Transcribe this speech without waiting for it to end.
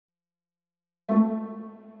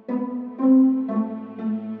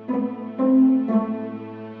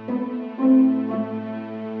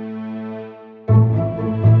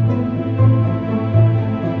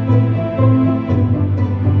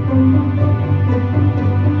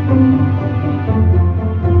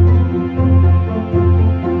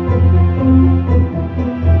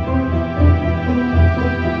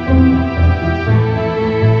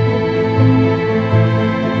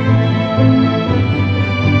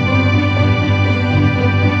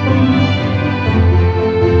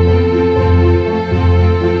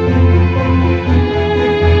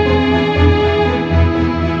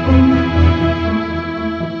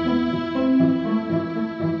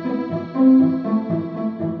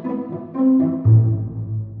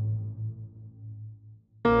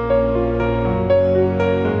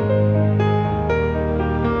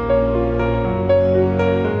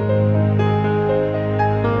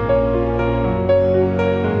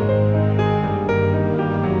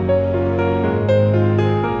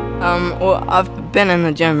Well, I've been in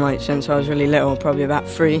the gym like since I was really little, probably about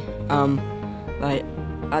 3. Like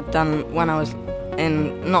I'd done when I was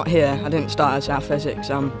not here. I didn't start at South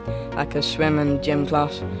Essex. Like a swim and gym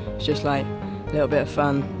class. It's just like a little bit of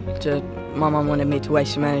fun. My mum wanted me to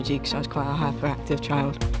waste some energy because I was quite a hyperactive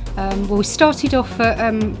child. Well, we started off at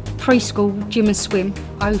preschool gym and swim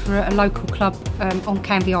over at a local club on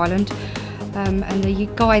Canvey Island. And the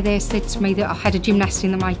guy there said to me that I had a gymnast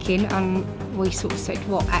in the making, and we sort of said,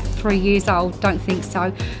 what, at 3 years old? Don't think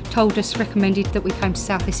so. Told us, recommended that we came to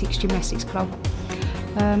South Essex Gymnastics Club.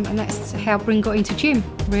 And that's how Brinn got into gym,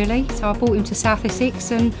 really. So I brought him to South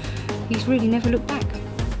Essex and he's really never looked back.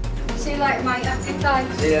 See you later, mate. Have a good day.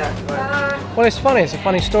 See ya. Bye. Well, it's funny. It's a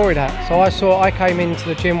funny story, that. So I came into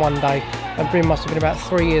the gym one day and Brinn must have been about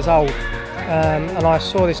 3 years old. And I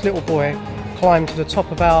saw this little boy climb to the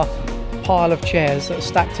top of our pile of chairs that are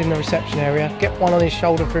stacked in the reception area, get one on his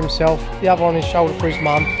shoulder for himself, the other on his shoulder for his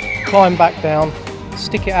mum, climb back down,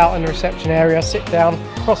 stick it out in the reception area, sit down,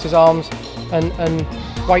 cross his arms and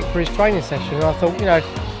wait for his training session. And I thought, you know,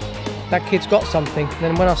 that kid's got something. And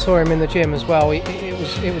then when I saw him in the gym as well,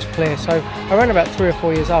 it was clear. So around about 3 or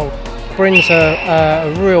 4 years old, Brinn's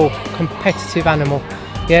a real competitive animal.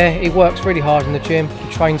 Yeah, he works really hard in the gym,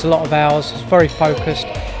 he trains a lot of hours, he's very focused.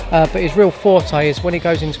 But his real forte is when he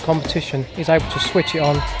goes into competition, he's able to switch it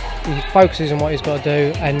on, he focuses on what he's got to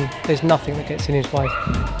do, and there's nothing that gets in his way.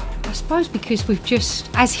 I suppose because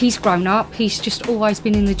as he's grown up, he's just always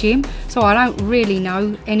been in the gym, so I don't really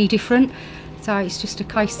know any different. So it's just a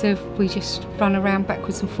case of we just run around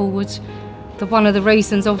backwards and forwards. One of the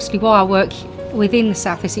reasons, obviously, why I work within the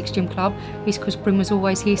South Essex Gym Club is because Brinn was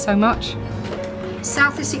always here so much.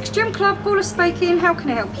 South Essex Gym Club, Paula speaking, how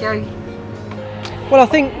can I help you? Well, I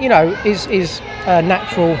think, you know, his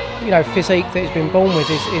natural, you know, physique that he's been born with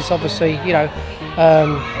is obviously, you know,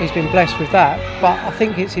 he's been blessed with that. But I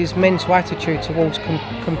think it's his mental attitude towards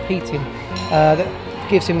competing that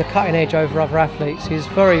gives him the cutting edge over other athletes. He's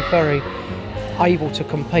very, very able to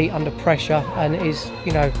compete under pressure and is,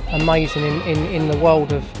 you know, amazing in the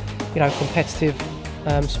world of, you know, competitive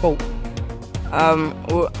sport.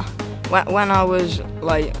 When I was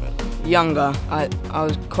like younger, I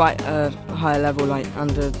was quite a high level, like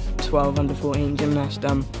under 12, under 14 gymnast.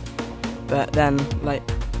 But then like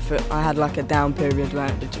I had like a down period where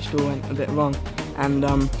it just all went a bit wrong, and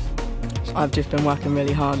so I've just been working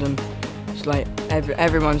really hard, and it's like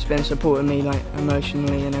everyone's been supporting me like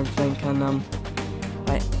emotionally and everything, and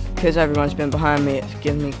like because everyone's been behind me, it's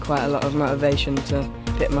given me quite a lot of motivation to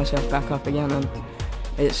pick myself back up again, and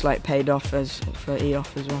it's like paid off for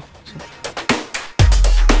EOF as well. So.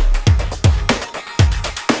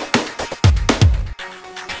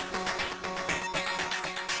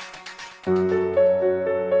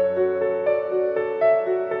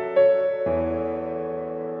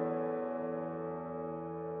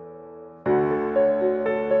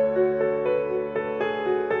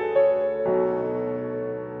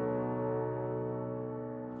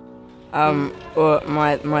 Well,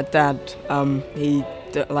 my dad, he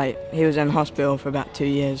was in hospital for about 2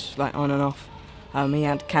 years, like on and off. He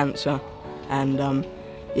had cancer, and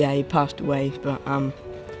yeah, he passed away. But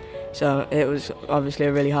so it was obviously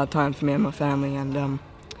a really hard time for me and my family, and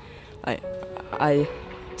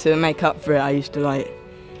to make up for it, I used to like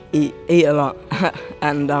eat a lot,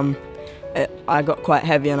 and I got quite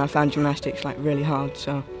heavy, and I found gymnastics like really hard.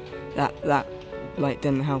 So that like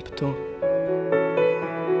didn't help at all.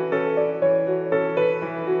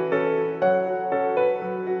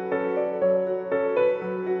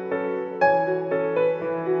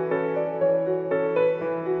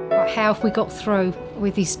 How have we got through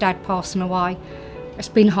with his dad passing away? It's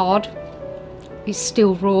been hard. It's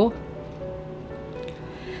still raw.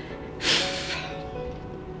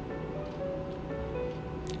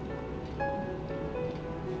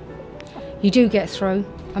 You do get through.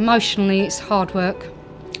 Emotionally, it's hard work.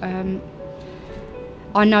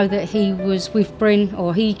 I know that he was with Brinn,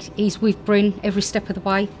 or he's with Brinn every step of the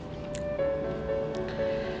way.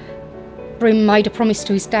 Brinn made a promise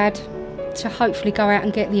to his dad to hopefully go out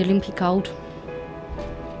and get the Olympic gold.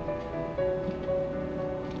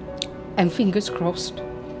 And fingers crossed,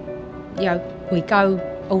 you know, we go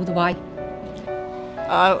all the way.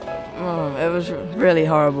 It was really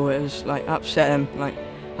horrible. It was like upsetting. Like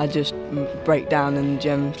I just break down in the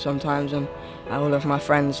gym sometimes, and all of my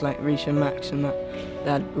friends like Reece and Max and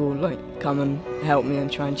they'd all like come and help me and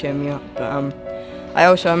try and cheer me up. But I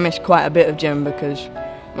also missed quite a bit of gym because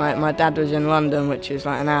my dad was in London, which is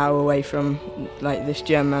like an hour away from like this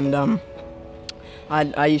gym, and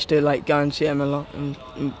I used to like go and see him a lot, and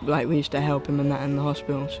like we used to help him and that in the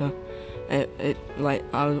hospital. So it like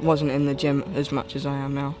I wasn't in the gym as much as I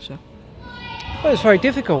am now. So. Well, it was very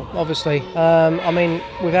difficult, obviously. I mean,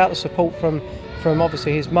 without the support from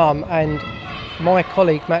obviously his mum and my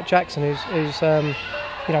colleague Matt Jackson, who's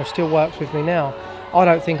you know, still works with me now, I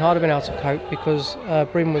don't think I'd have been able to cope, because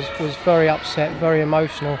Brinn was very upset, very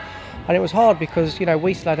emotional, and it was hard because, you know,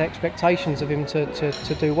 we still had expectations of him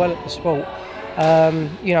to do well at the sport.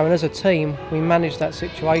 You know, and as a team we managed that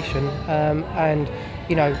situation, and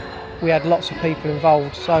you know, we had lots of people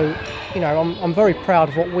involved, so you know, I'm very proud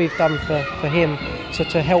of what we've done for him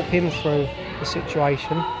to help him through the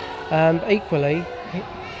situation. Equally,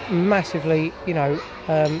 massively, you know,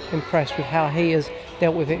 impressed with how he has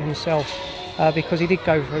dealt with it himself, because he did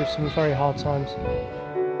go through some very hard times.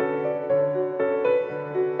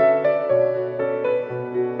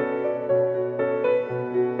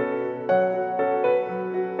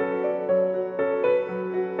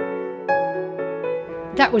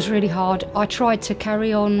 That was really hard. I tried to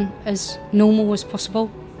carry on as normal as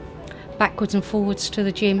possible, backwards and forwards to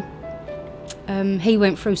the gym. He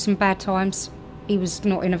went through some bad times. He was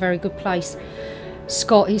not in a very good place.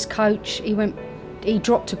 Scott, his coach, he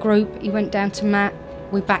dropped a group, he went down to Matt.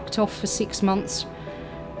 We backed off for 6 months,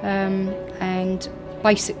 and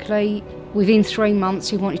basically within 3 months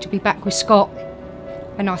he wanted to be back with Scott,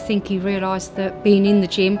 and I think he realised that being in the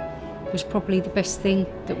gym was probably the best thing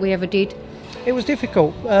that we ever did. It was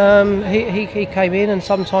difficult. He came in and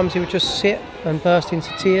sometimes he would just sit and burst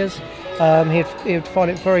into tears. He would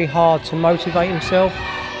find it very hard to motivate himself.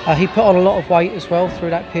 He put on a lot of weight as well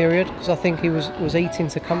through that period, because I think he was eating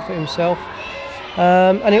to comfort himself.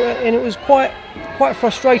 And it was quite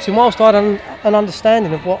frustrating. Whilst I had an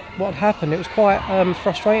understanding of what happened, it was quite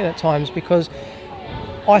frustrating at times, because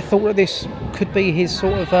I thought that this could be his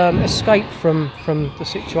sort of escape from the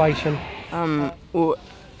situation. Well,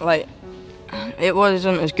 like, it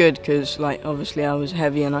wasn't as good because, like, obviously I was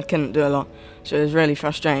heavy and I couldn't do a lot, so it was really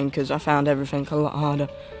frustrating because I found everything a lot harder.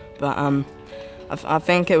 But I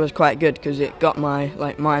think it was quite good because it got my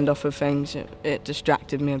mind off of things. It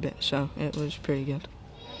distracted me a bit, so it was pretty good.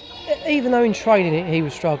 Even though in training he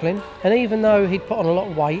was struggling, and even though he'd put on a lot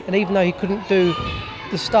of weight, and even though he couldn't do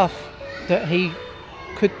the stuff that he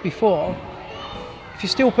could before, if you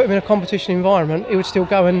still put him in a competition environment, he would still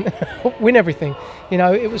go and win everything. You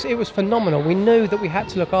know, it was phenomenal. We knew that we had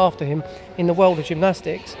to look after him in the world of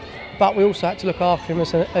gymnastics, but we also had to look after him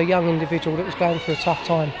as a young individual that was going through a tough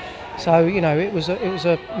time. So, you know, it was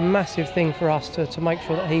a massive thing for us to make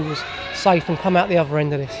sure that he was safe and come out the other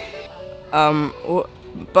end of this.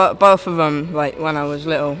 But both of them, like when I was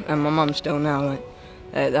little, and my mum still now, like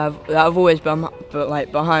I've always been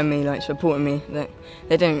behind me, like supporting me.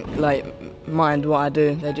 They didn't like mind what I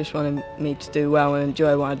do. They just wanted me to do well and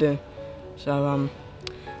enjoy what I do. So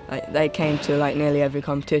like they came to like nearly every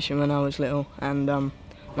competition when I was little, and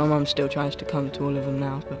my mum still tries to come to all of them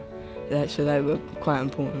now. But so they were quite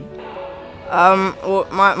important. Well,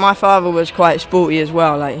 my father was quite sporty as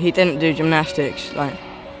well. Like he didn't do gymnastics. Like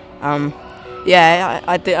yeah,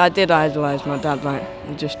 I did idolise my dad.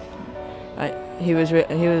 Like just like he was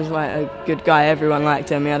like a good guy. Everyone liked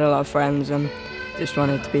him. He had a lot of friends, and just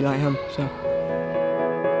wanted to be like him. So.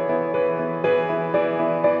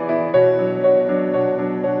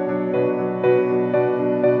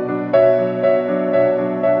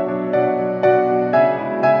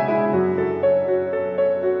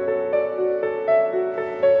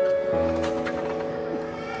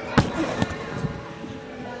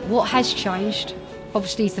 What has changed,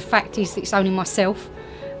 obviously, is the fact is that it's only myself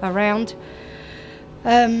around.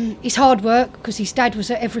 It's hard work because his dad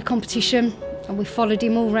was at every competition, and we followed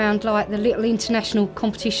him all around like the little international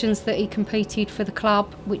competitions that he competed for the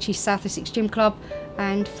club, which is South Essex Gym Club,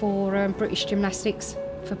 and for British Gymnastics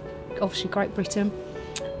for obviously Great Britain.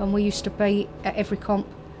 And we used to be at every comp.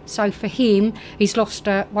 So for him, he's lost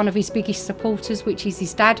one of his biggest supporters, which is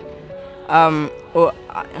his dad. Well,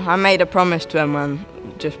 I made a promise to him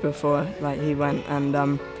just before he went, and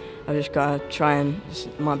I just got to try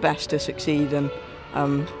my best to succeed and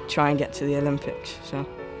try and get to the Olympics. So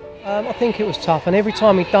I think it was tough, and every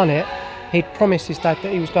time he'd done it, he'd promised his dad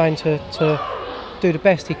that he was going to do the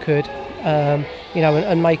best he could, you know,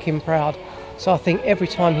 and make him proud. So I think every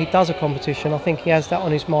time he does a competition, I think he has that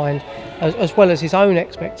on his mind, as well as his own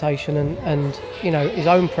expectation and you know, his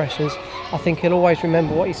own pressures. I think he'll always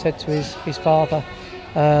remember what he said to his father.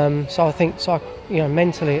 So I think, you know,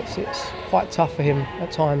 mentally it's quite tough for him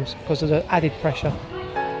at times because of the added pressure.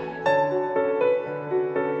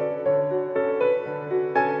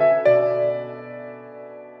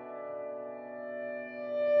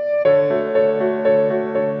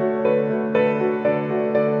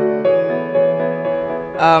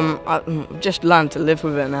 I've just learned to live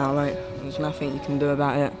with it now. Like, there's nothing you can do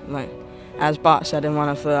about it. Like, as Bart said in one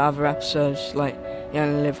of the other episodes, like, you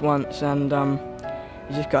only live once, and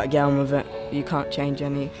you just got to get on with it. You can't change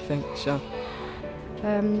anything, so.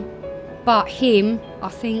 But him, I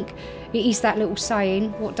think it is that little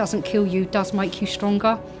saying, what doesn't kill you does make you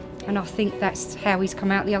stronger, and I think that's how he's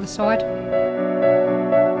come out the other side.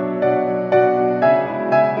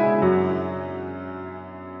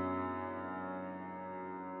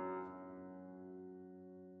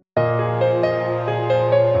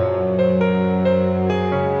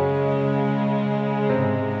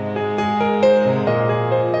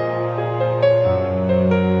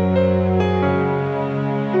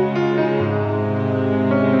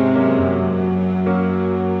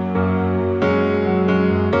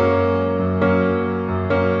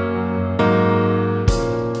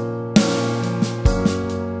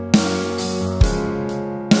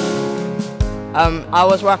 I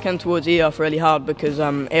was working towards EOF really hard because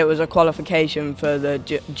it was a qualification for the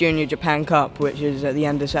Junior Japan Cup, which is at the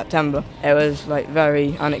end of September. It was like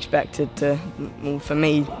very unexpected for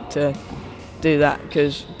me to do that,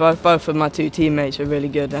 because both of my two teammates are really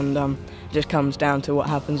good, and it just comes down to what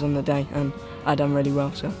happens on the day, and I done really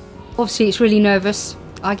well. So obviously it's really nervous.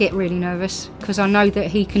 I get really nervous because I know that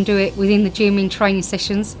he can do it within the gym in training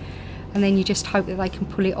sessions, and then you just hope that they can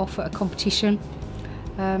pull it off at a competition.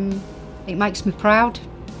 It makes me proud,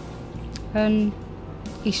 and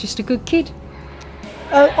he's just a good kid.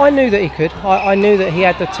 I knew that he could. I knew that he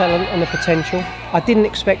had the talent and the potential. I didn't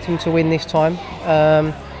expect him to win this time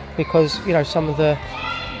because, you know, some of the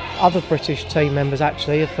other British team members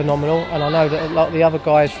actually are phenomenal, and I know that a lot of the other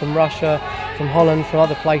guys from Russia, from Holland, from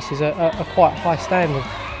other places are quite high standard.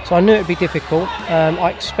 So I knew it'd be difficult.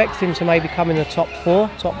 I expected him to maybe come in the top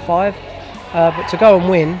 4, top 5, but to go and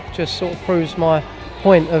win just sort of proves my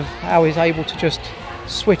point of how he's able to just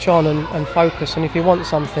switch on and focus, and if he wants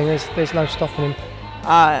something, there's no stopping him.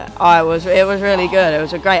 It was really good. It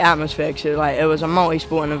was a great atmosphere, cause it was a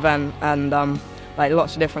multi-sporting event, and like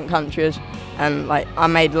lots of different countries, and like I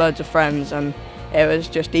made loads of friends, and it was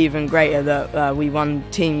just even greater that we won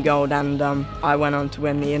team gold, and I went on to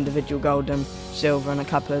win the individual gold and silver and a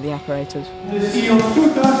couple of the apparatus. The seal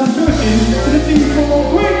 2013 to the team for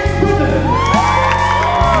Great Britain.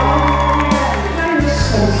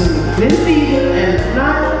 Brinn Bevan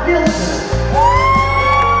and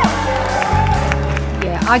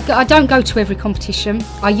Yeah, I don't go to every competition.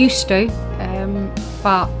 I used to,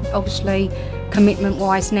 but obviously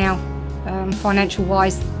commitment-wise now,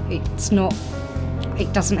 financial-wise, it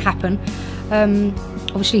doesn't happen.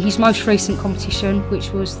 Obviously his most recent competition,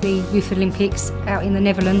 which was the Youth Olympics out in the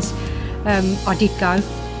Netherlands, I did go,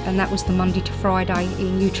 and that was the Monday to Friday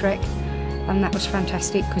in Utrecht, and that was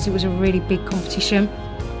fantastic because it was a really big competition.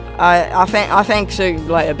 I think it's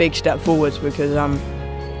a big step forwards, because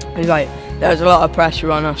there was a lot of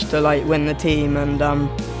pressure on us to win the team, and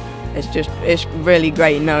it's really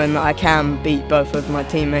great knowing that I can beat both of my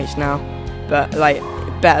teammates now. But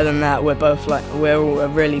better than that, we're all a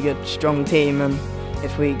really good, strong team, and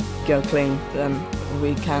if we go clean, then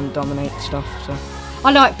we can dominate stuff. So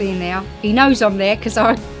I like being there. He knows I'm there because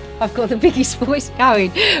I've got the biggest voice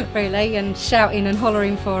going, really, and shouting and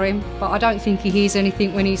hollering for him, but I don't think he hears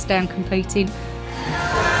anything when he's down competing.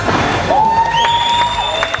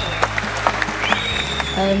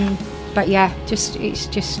 But yeah, he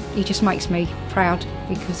just makes me proud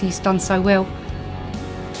because he's done so well.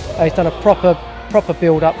 He's done a proper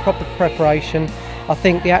build-up, proper preparation. I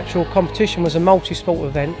think the actual competition was a multi-sport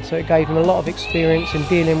event, so it gave him a lot of experience in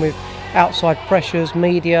dealing with outside pressures,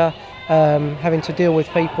 media, having to deal with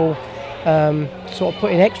people, sort of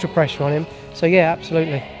putting extra pressure on him. So yeah,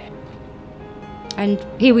 absolutely. And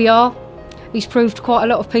here we are. He's proved quite a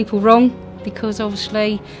lot of people wrong, because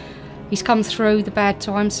obviously he's come through the bad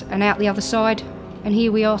times and out the other side. And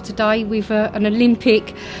here we are today with an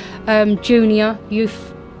Olympic junior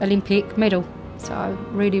youth Olympic medal. So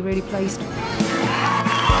really, really pleased.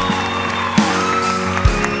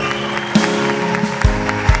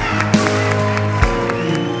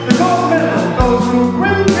 The gold medal goes to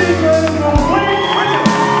Brinn Bevan from Great Britain.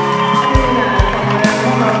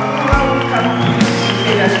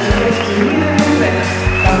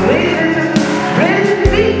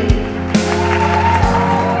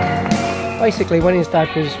 Basically, when his dad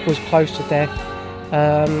was close to death,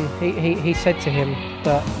 he said to him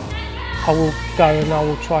that I will go and I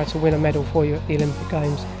will try to win a medal for you at the Olympic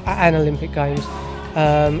Games, at an Olympic Games,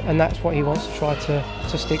 and that's what he wants to try to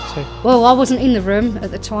stick to. Well, I wasn't in the room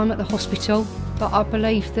at the time at the hospital, but I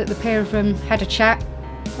believe that the pair of them had a chat,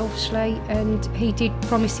 obviously, and he did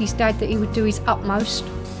promise his dad that he would do his utmost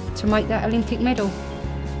to make that Olympic medal.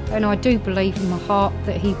 And I do believe in my heart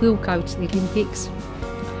that he will go to the Olympics.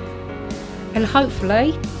 and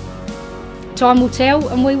hopefully time will tell,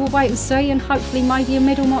 and we will wait and see, and hopefully maybe a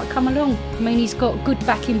medal might come along. I mean, he's got good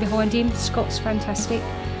backing behind him. Scott's fantastic,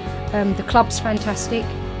 the club's fantastic,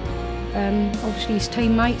 obviously his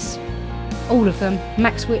teammates, all of them,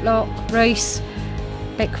 Max Whitlock, Reese,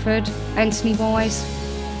 Beckford, Anthony Wise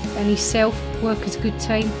and himself work as a good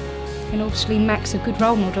team, and obviously Max a good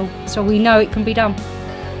role model, so we know it can be done.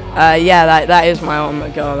 Yeah, that is my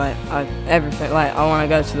ultimate goal. Everything. I want to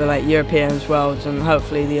go to the Europeans, Worlds, and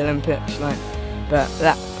hopefully the Olympics. But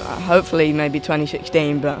that hopefully maybe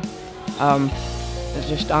 2016. But it's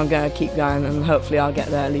just I'm gonna keep going, and hopefully I'll get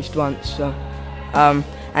there at least once. So, and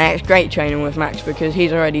it's great training with Max because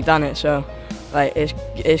he's already done it. So,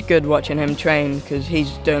 it's good watching him train because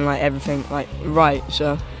he's doing everything right.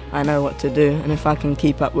 So I know what to do, and if I can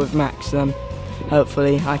keep up with Max, then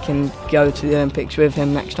hopefully I can go to the Olympics with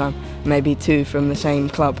him next time, maybe 2 from the same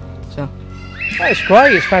club. So it's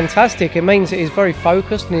great, it's fantastic. It means that he's very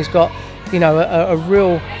focused and he's got, a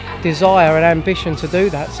real desire and ambition to do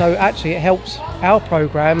that. So actually it helps our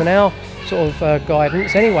programme and our sort of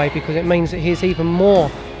guidance anyway, because it means that he's even more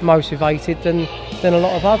motivated than a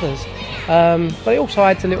lot of others. But it also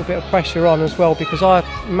adds a little bit of pressure on as well, because I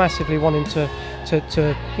massively want him to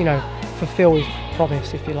fulfil his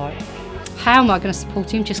promise, if you like. How am I going to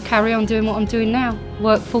support him? Just carry on doing what I'm doing now.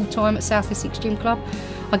 Work full time at South Essex Gym Club.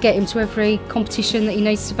 I get him to every competition that he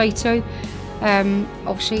needs to be to.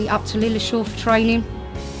 Obviously up to Lilleshall for training,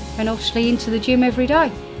 and obviously into the gym every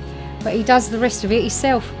day. But he does the rest of it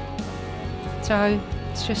himself. So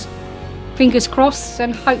it's just fingers crossed,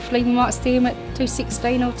 and hopefully we might see him at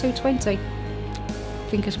 216 or 220.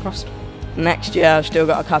 Fingers crossed. Next year I've still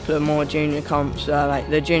got a couple of more junior comps,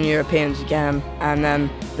 the Junior Europeans again, and then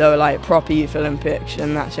the proper Youth Olympics,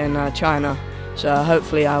 and that's in China. So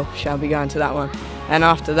hopefully I shall be going to that one. And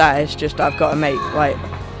after that, it's just I've got to make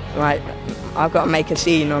I've got to make a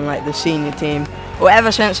scene on the senior team. Well,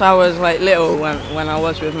 ever since I was little, when I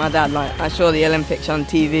was with my dad, I saw the Olympics on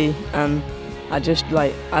TV, and I just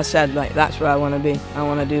I said that's where I want to be. I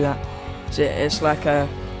want to do that. So it's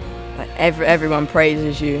everyone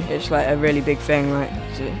praises you. It's a really big thing.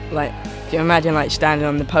 Can you imagine standing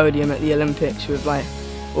on the podium at the Olympics with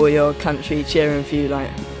all your country cheering for you?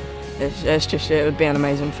 It would be an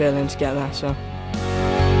amazing feeling to get that. So.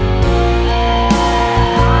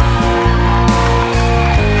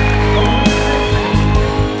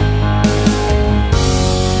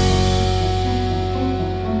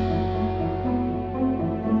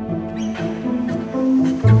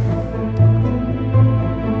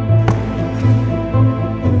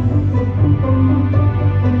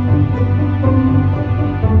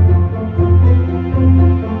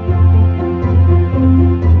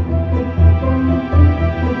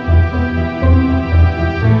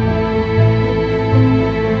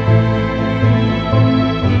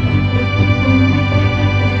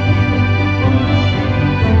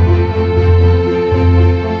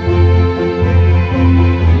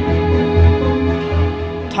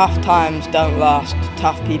 Tough times don't last,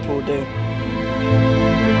 tough people do.